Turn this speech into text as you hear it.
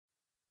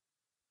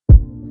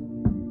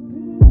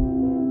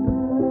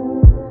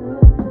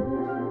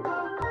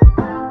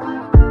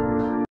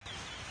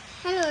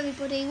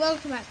everybody,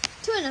 welcome back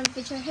to another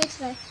video here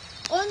today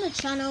on the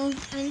channel.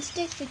 And in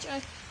today's video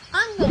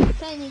I'm going to be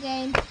playing a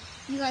game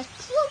you guys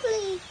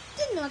probably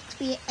did not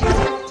be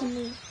expecting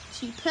me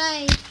to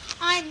play.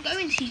 I'm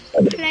going to be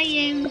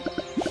playing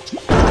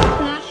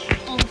Clash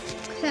of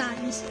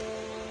Clans,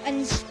 and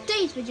in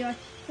today's video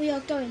we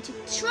are going to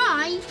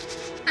try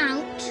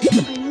out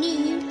a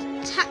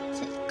new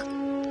tactic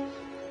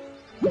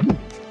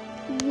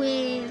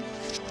with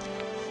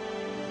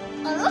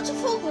a lot of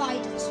hog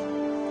riders.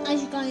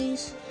 As you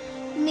guys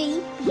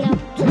may be able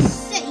to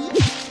see,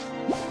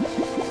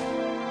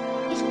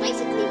 it's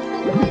basically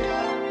hog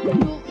rider,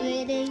 not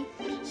really.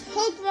 It's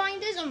hog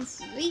riders on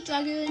 3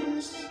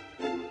 dragons,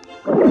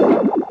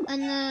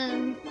 and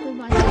then with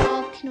my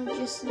Darkin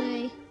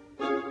obviously.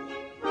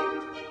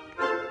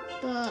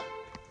 But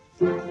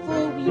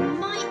we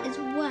might as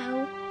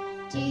well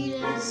do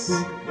this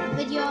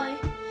video.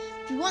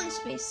 If you want this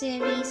to be a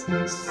series,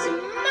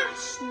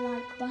 smash the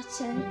like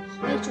button,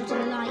 make sure to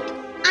like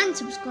and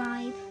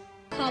subscribe.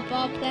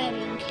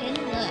 Barbarian King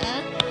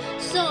there.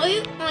 So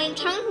I'm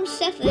Town Hall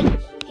 7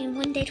 in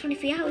 1 day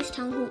 23 hours,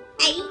 Town Hall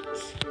 8.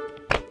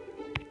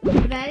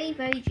 Very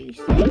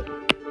juicy. I've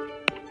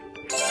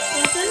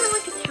done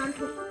like a Town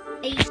Hall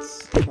 8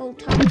 or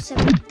Town Hall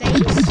 7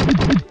 base.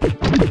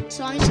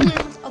 So I'm just gonna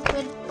have to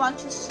upgrade a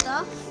bunch of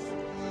stuff.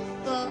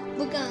 But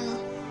we're gonna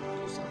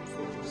do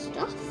some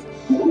stuff.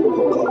 In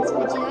this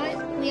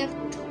video we have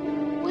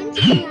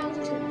 23 hours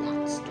to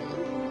that still.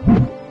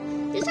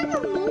 There's like a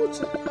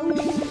mortar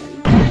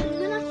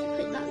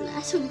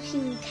so we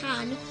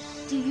can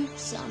do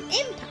some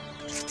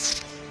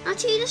impact.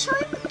 Actually, let's try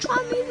and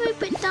move it a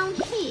bit down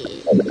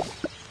here.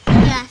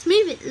 Yes,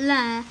 move it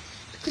there,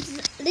 because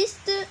at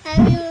least the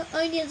area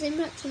only has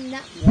impact from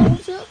that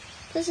water.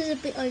 Plus there's a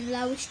bit over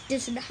there which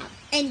doesn't have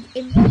any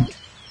impact.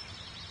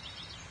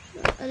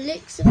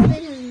 Elixir Fin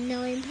has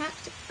no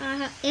impact.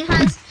 It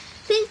has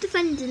things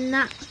defending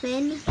that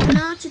fin, an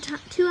archer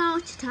 2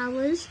 archer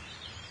towers,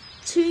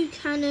 2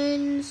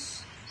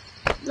 cannons,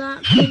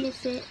 that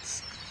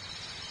benefits.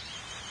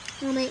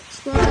 On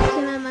its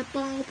working and my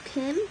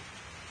Barbkin.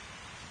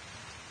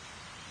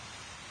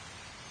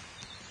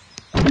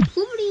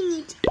 Probably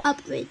need to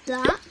upgrade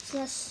that. So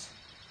that's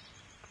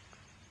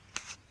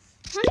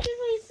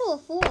 124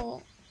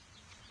 for.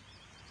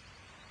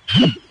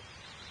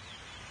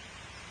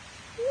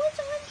 What's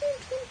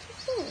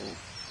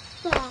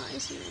 124? That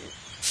isn't it?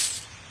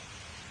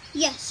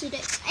 Yes, it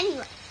is.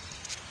 Anyway,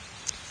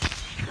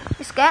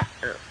 let's get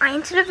right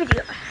into the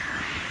video.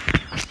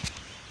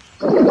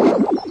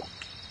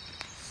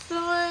 So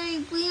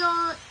we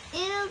are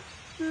in a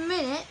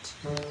minute.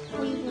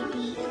 We will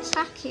be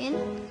attacking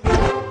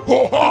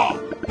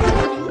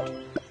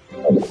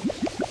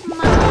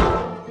my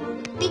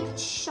big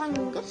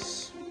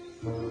Shangus,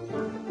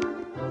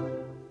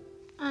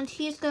 and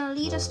he's going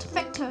to lead us to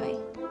victory.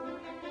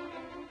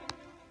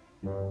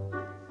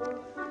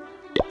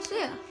 So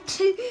yeah,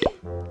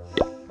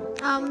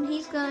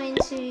 he's going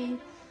to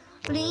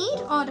lead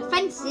our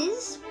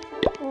defences.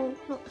 Well,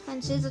 not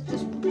defences, I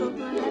just put on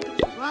my head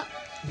because of that.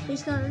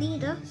 He's going to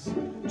lead us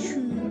to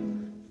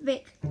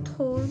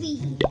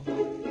victory.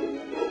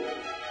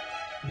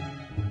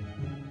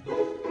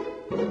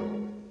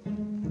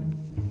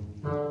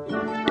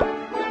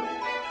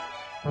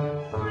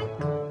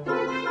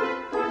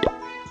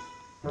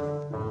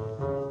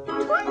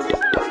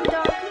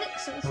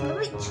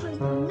 Literally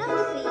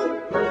nothing.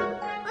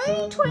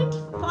 Only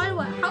 25.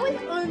 How is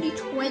only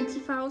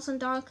 20,000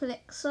 dark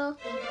elixir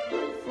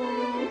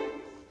for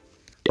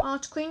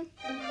Archer Queen?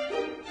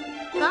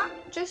 That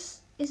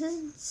just is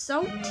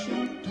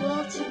insulting to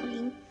Archer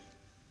Queen.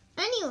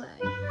 Anyway,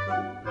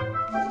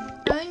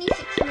 only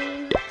 6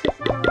 million to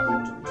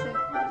 402.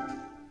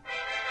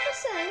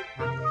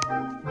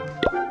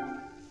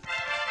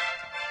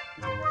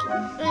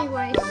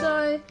 Anyway, so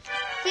I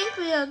think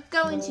we are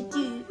going to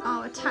do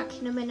our attack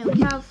in a minute.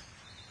 We have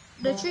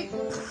the trick. We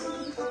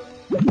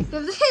have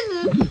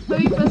the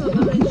very first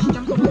one that is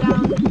jumping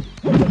down.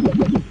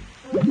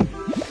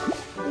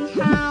 We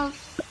have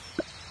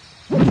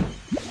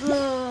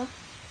the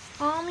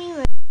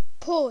army.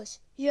 Pause.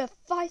 You have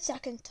 5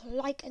 seconds to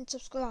like and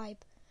subscribe.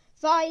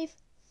 5,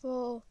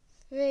 4,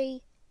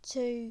 3,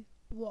 2,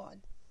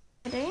 1.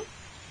 Ready?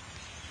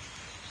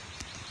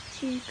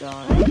 To go.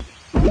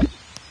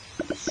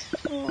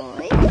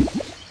 Destroy.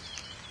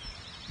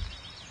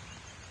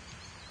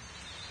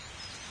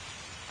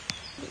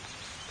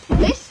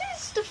 This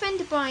is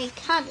defended by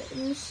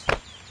cannons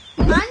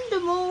and a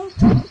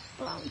mortar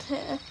around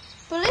here,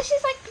 but this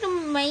is like the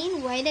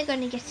main way they're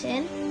going to get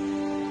in,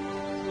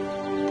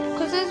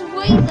 because there's a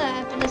way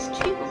there, but there's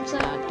 2 ones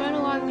there. I don't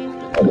know why I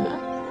moved them there.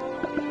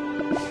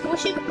 I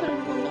wish you could put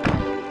them on the way.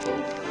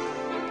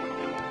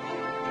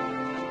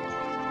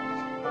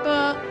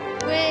 But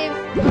with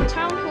my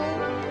Town Hall,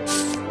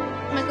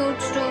 my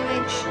gold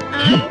storage,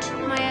 and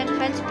my air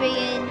defense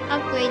being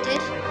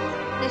upgraded,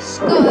 let's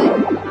go.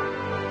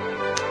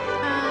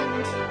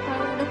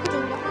 Look at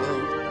all that.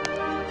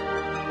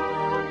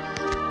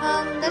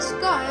 Let's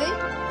go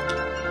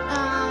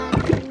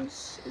and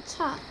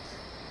attack.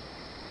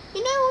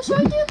 You know what, shall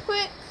I do a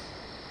quick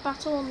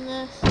battle on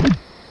this?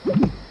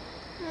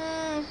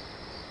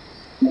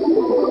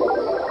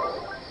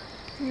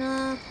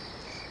 No.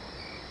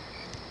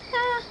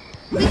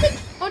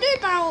 I'll do a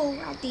battle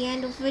at the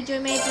end of the video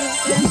maybe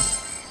of this.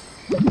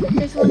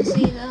 Just want to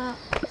see that.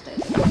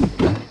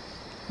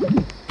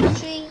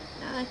 Actually,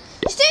 no.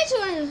 Stay to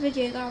the end of the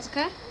video, guys,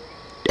 okay?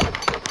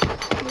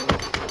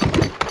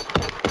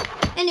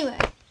 Anyway,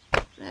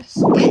 let's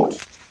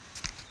get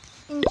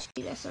into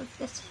this.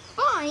 Let's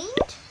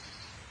find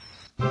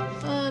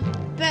a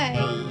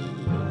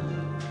base.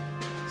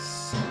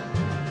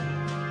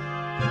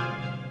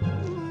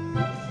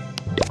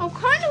 I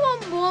kind of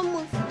want one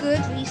with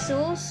good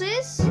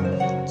resources, so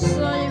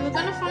we're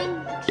gonna find.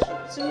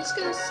 So I'm just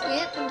gonna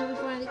skip until we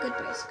find a good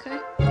base, okay?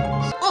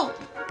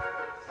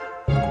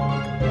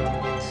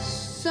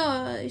 So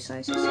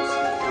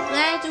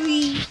where do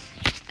we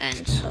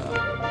enter?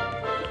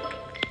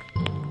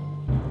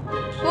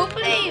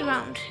 Probably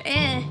around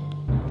here.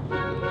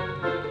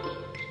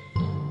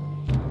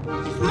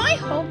 If my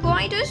hog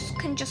riders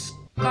can just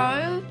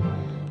go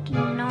to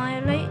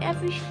annihilate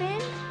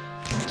everything,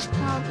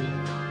 that'll be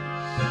nice.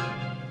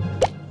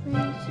 3,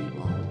 2,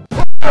 1.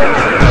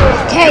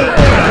 Okay,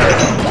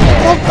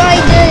 hog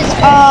riders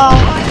are.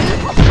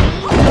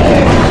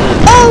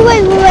 Oh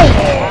wait,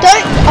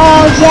 don't.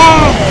 Oh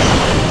yeah.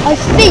 I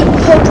think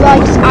hog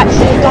riders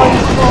actually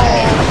going for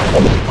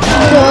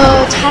the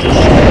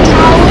attacking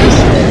towers.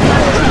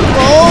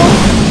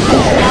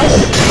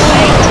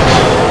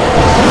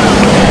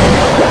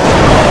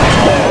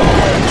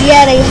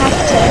 Yeah, they have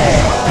to.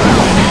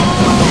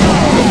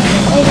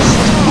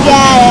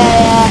 Yeah.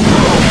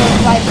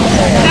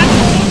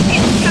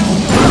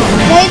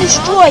 They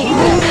destroy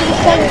all the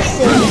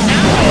defences.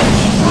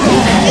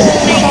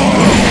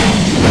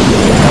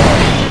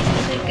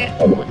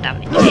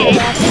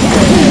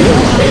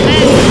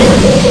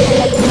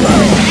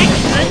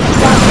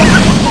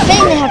 I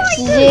think they have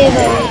 0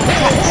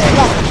 attacks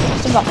left.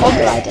 Some hog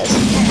riders.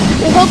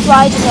 The hog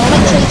riders are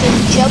literally just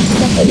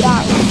jumping up and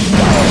down.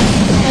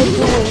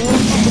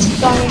 Just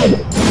going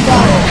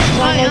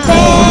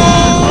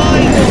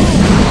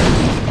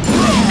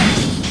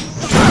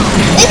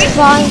It's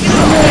fine.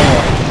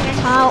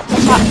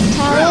 Attack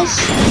towers.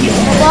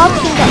 While we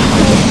can get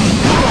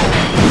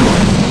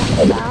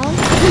down.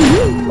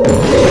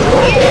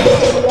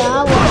 Now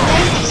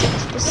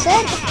 196%.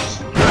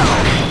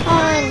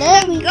 And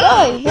there we go.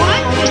 100%.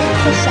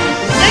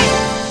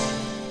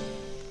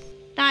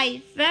 That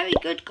is very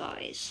good,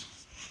 guys.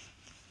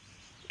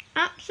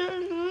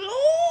 Absolutely.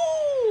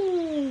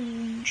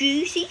 Ooh,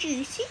 juicy.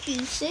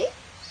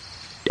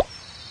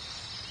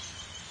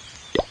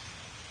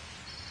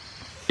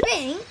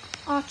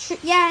 I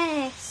think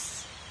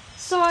yes.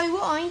 So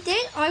what I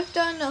did, I've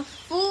done a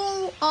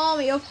full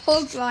army of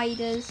hog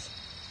riders.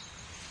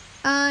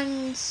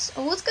 And I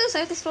was going to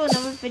save this for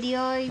another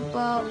video,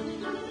 but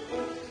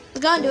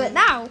we're going to do it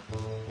now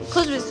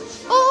because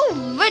it's all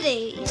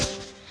ready.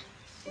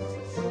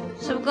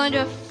 So we're going to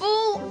do a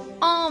full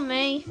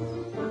army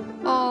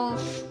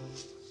of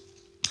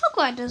hog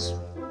riders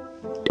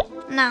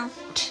now.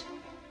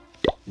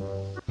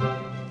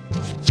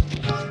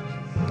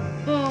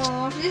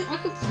 Oh, I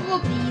could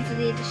probably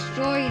easily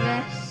destroy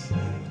this.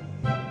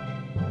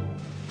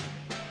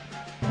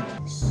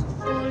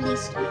 Or at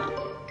least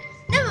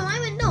never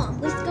mind, we're not.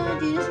 We're just gonna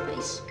do this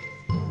base.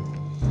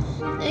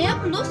 They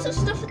have lots of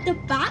stuff at the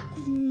back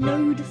with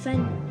no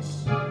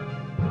defense.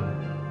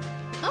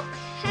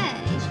 Okay,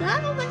 so I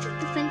have a bunch of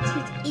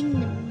defenses in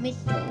the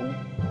middle.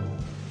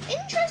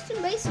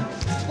 Interesting base,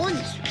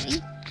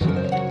 honestly.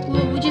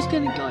 Well, we're just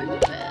gonna go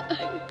with it.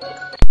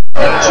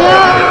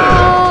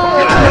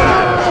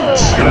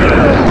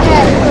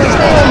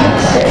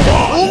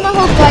 All my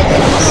hog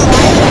riders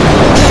inside.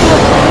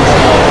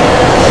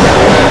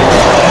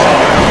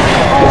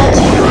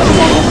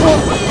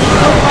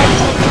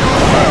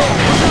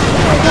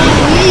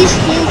 Really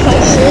steam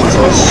potions, so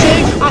it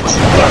should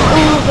actually get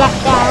all of that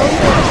down.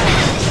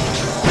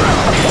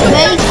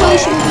 Very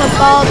close with my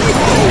barb.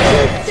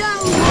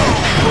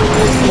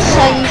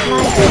 Save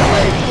my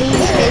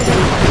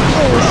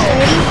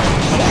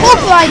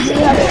hog riders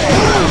have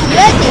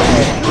ready.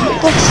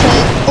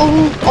 Putting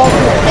all of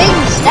the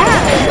things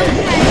down.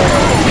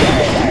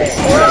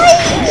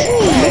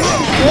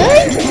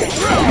 Good.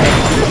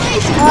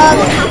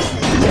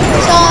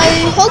 So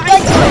hog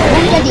riders are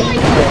already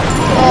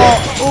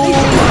all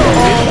of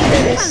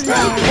this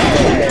down.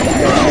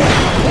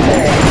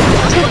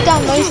 Took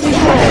down those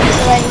reports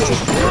already,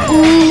 just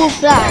all of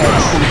that.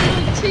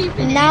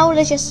 Now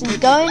they're just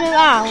going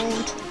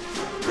around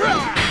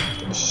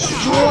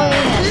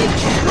destroying it.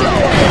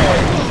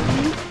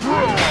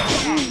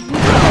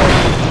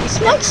 This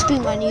must be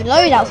my new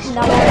loadout from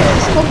now on.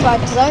 It's hog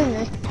riders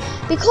only.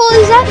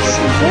 Because that's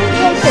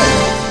very good.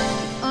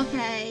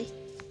 Okay.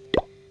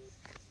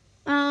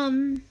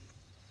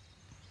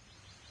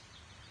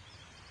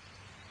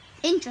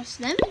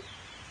 Interesting.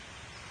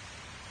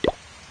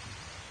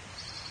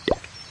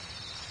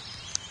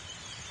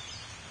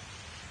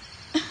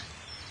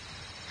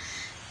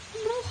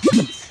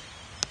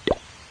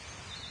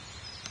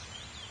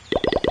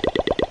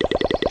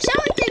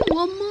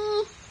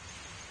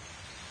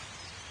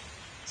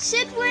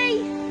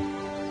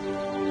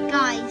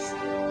 Guys,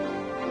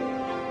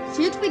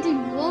 should we do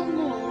one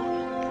more?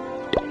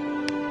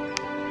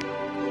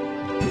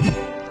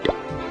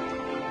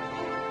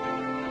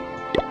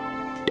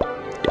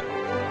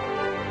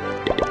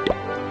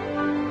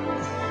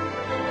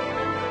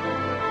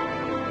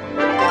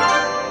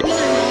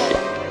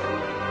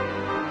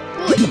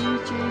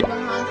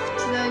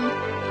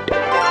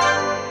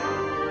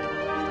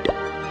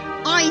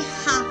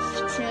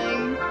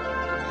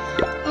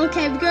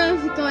 Okay, we're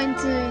going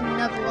to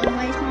another one.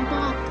 Where's my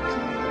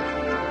barbecue?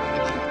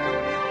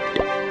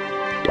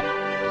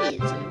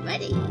 It's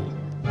ready.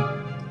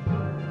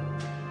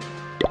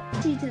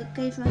 Need to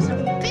give myself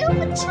a bit of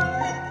a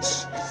challenge.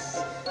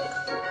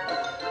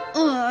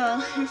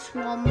 Oh, this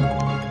one.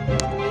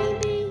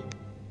 Maybe.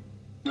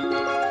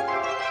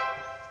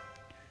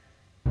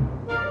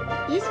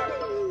 Isn't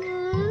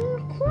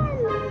quite a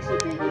little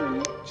bit of a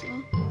lecture?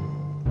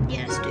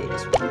 Yeah, let's do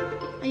this one.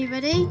 Are you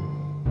ready?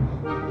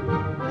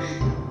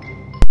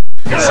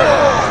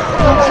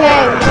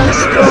 Okay,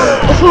 let's go.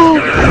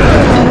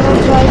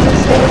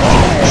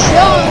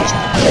 Charge!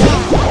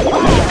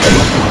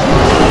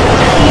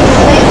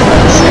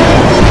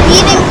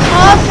 Beating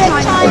perfect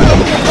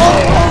timing for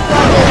both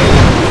riders.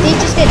 They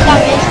just get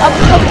damaged. I'm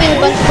hoping a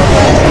bunch of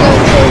riders go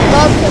to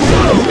welcome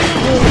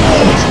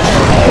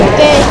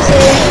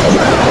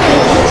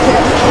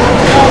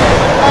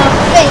I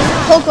think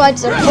Hog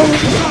Riders are all the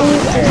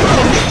things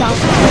down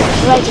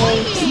ready.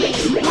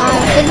 And I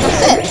think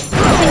that's it.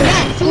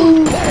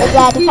 Of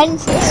their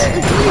defences.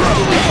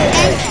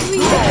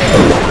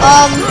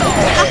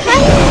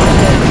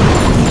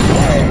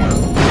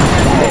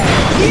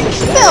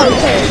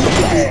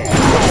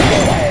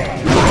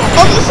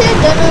 Obviously, I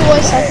don't know why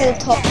it's like at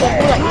the top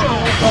level, like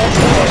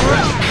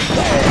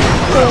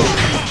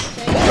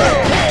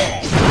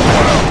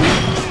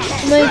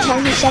Mode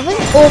Challenge 7,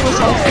 almost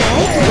on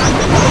play.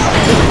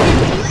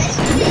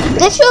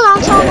 If you're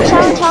around Challenge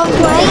 8,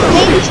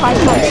 maybe try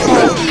Challenge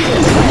 7.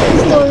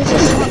 Still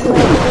just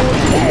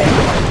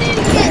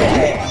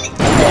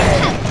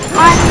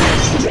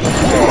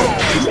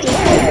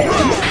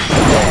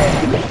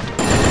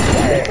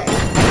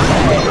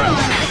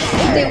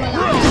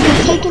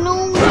taking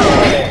all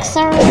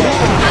ceremony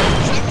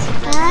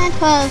and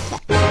perfect.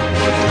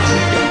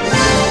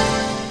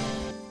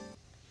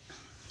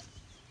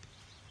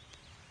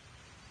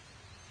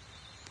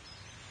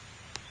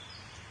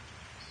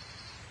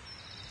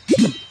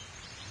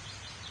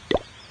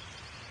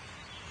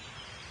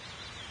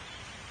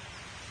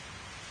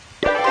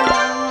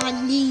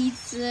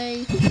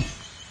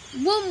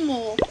 One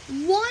more.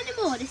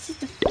 This is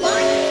the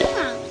final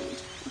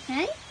round,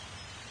 okay?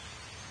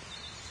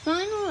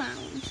 Final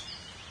round.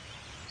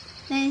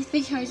 Then this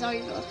video is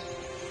over.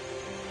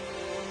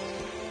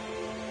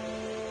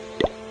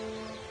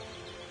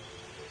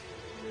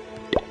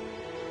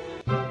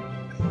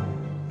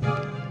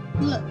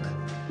 Look,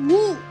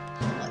 whoa,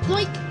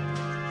 like,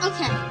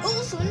 okay.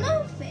 Also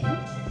another thing,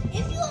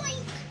 if you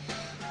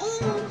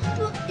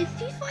if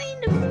you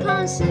find a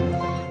person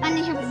and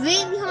they have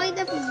really high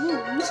level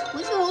rules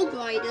with your Hog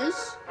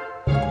Riders,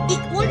 it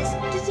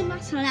honestly doesn't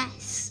matter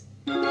less.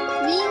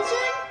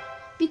 Reason?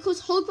 Because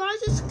Hog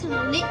Riders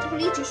can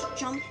literally just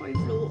jump over the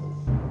wall.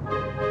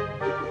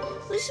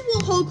 This is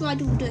what Hog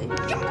Rider will do.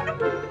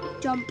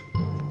 Jump.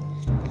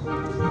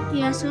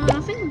 Yeah, so I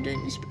think I'm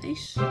doing this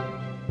place.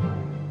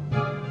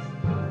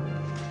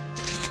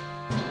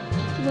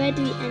 Where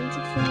do we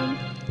enter from?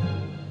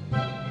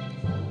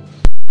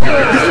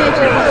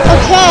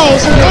 Okay,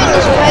 so doing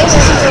this race,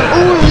 this is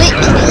all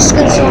literally just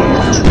going to be on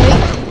the tree.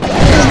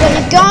 We're going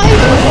to go,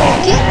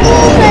 get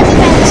all their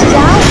defences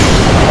out.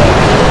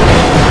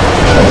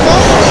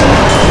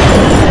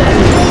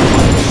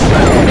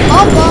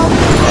 Our bomb.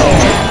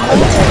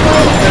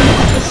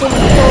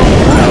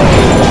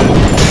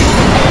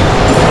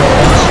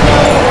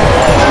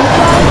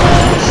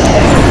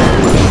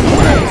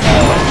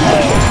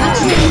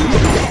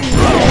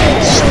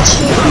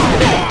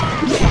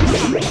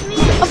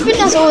 I think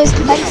that's always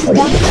defensive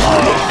down.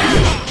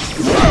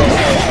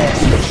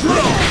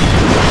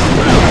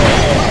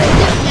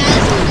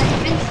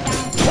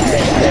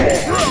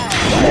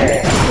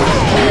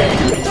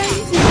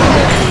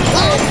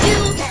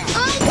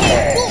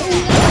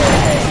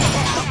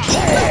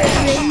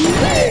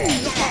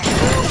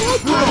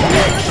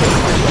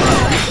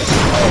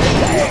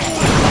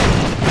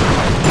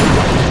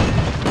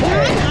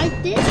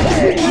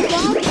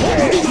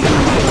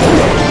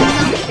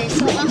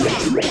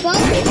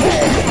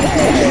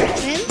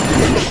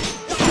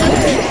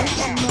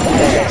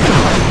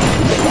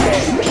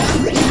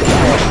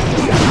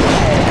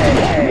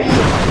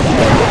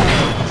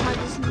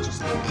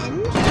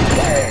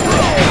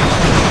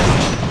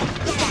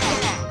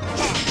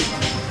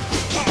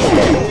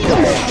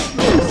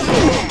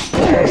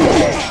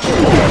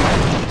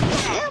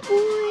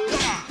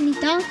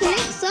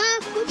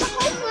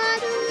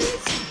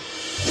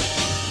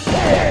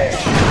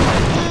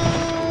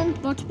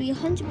 To be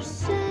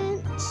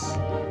 100%.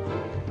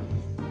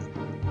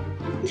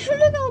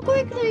 Look how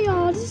quick they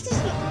are. This is.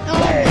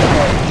 Oh.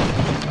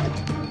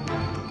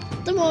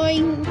 Don't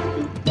worry,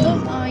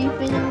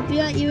 but I'll be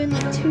at you in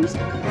like 2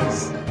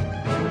 seconds.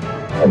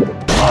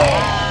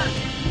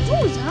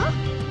 What was that?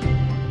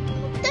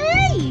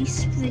 Hey,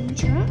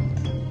 Springtrap.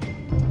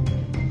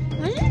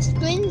 Imagine if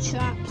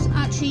Springtraps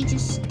actually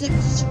just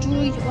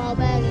destroyed a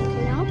barbarian.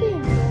 Okay, that'll be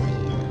annoying.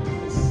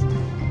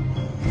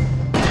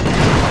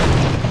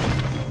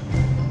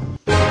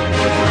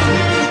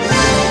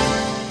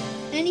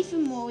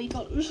 Anything more? We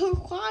got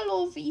quite a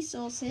lot of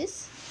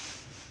resources,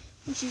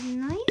 which is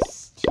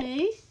nice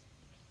too.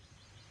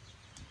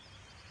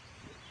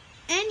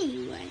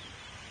 Anyway,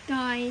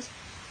 guys,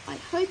 I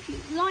hope you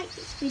liked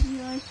this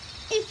video.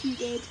 If you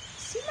did,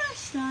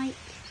 smash like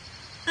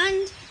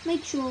and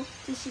make sure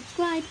to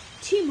subscribe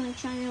to my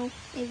channel.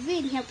 It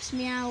really helps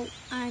me out,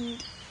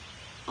 and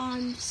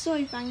I'm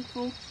so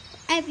thankful for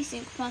every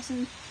single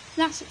person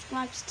that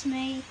subscribes to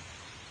me.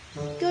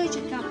 Go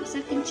check out my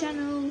second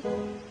channel.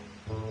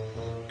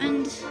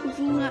 And with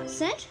all that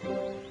said,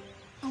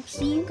 I'll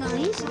see you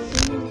guys in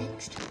the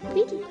next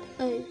video.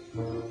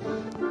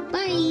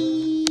 Bye.